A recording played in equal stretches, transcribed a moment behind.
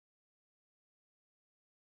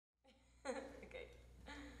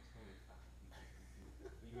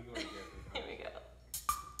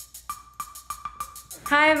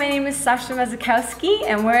Hi, my name is Sasha Masakowski,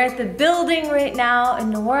 and we're at the building right now in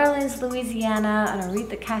New Orleans, Louisiana, on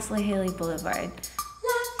Aretha Castle Haley Boulevard.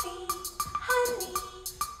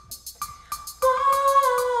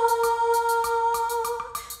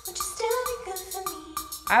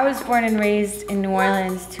 I was born and raised in New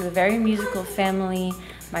Orleans to a very musical family.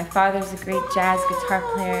 My father's a great jazz guitar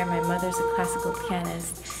player, my mother's a classical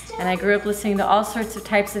pianist, and I grew up listening to all sorts of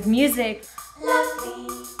types of music.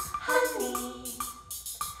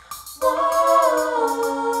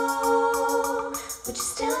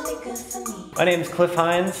 My name is Cliff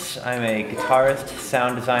Hines. I'm a guitarist,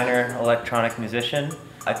 sound designer, electronic musician.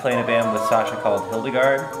 I play in a band with Sasha called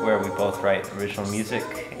Hildegard, where we both write original music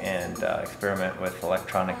and experiment with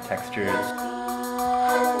electronic textures.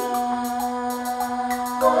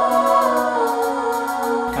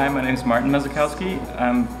 Hi, my name is Martin Masakowski.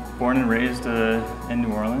 I'm born and raised in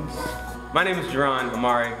New Orleans. My name is Jerron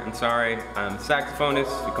Amari Ansari. I'm a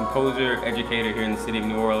saxophonist, a composer, educator here in the city of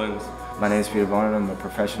New Orleans. My name is Peter Bonnet. I'm a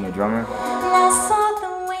professional drummer. And I saw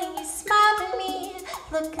the way you smiled at me,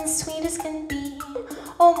 looking sweet as can be.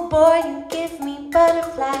 Oh boy, you give me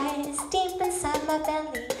butterflies deep inside my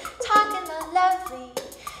belly. Talking about lovely,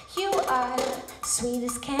 you are sweet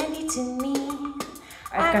as candy to me.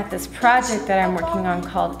 I've got this project that I'm working on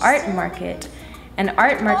called Art Market. And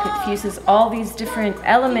Art Market fuses all these different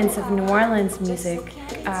elements of New Orleans music,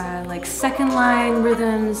 like second line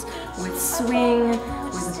rhythms, with swing,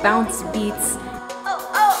 with bounce beats.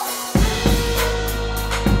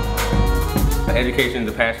 Education is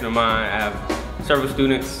a passion of mine. I have several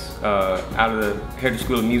students out of the Heritage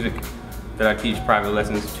School of Music that I teach private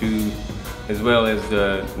lessons to, as well as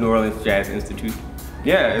the New Orleans Jazz Institute.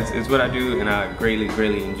 Yeah, it's what I do, and I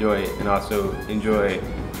greatly enjoy it, and also enjoy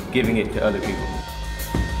giving it to other people.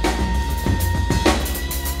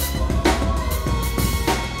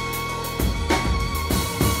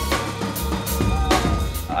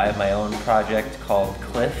 I have my own project called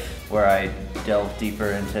Cliff, where I delve deeper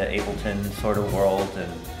into Ableton sort of world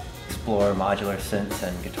and explore modular synths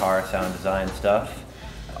and guitar sound design stuff.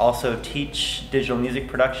 Also teach digital music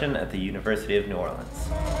production at the University of New Orleans.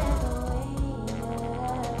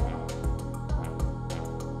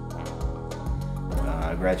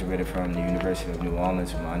 I graduated from the University of New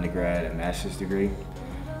Orleans with my undergrad and master's degree.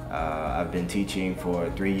 I've been teaching for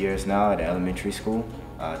 3 years now at elementary school,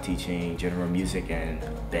 teaching general music and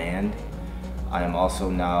band. I am also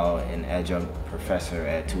now an adjunct professor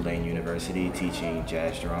at Tulane University teaching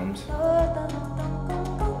jazz drums.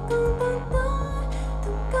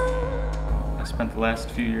 I spent the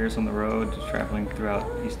last few years on the road, traveling throughout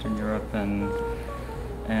Eastern Europe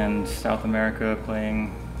and South America,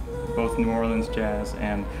 playing both New Orleans jazz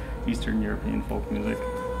and Eastern European folk music.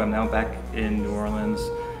 I'm now back in New Orleans,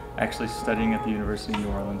 actually studying at the University of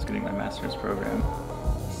New Orleans, getting my master's program.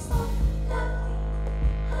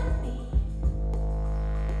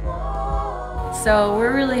 So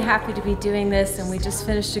we're really happy to be doing this, and we just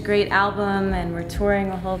finished a great album, and we're touring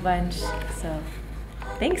a whole bunch, so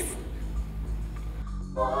thanks.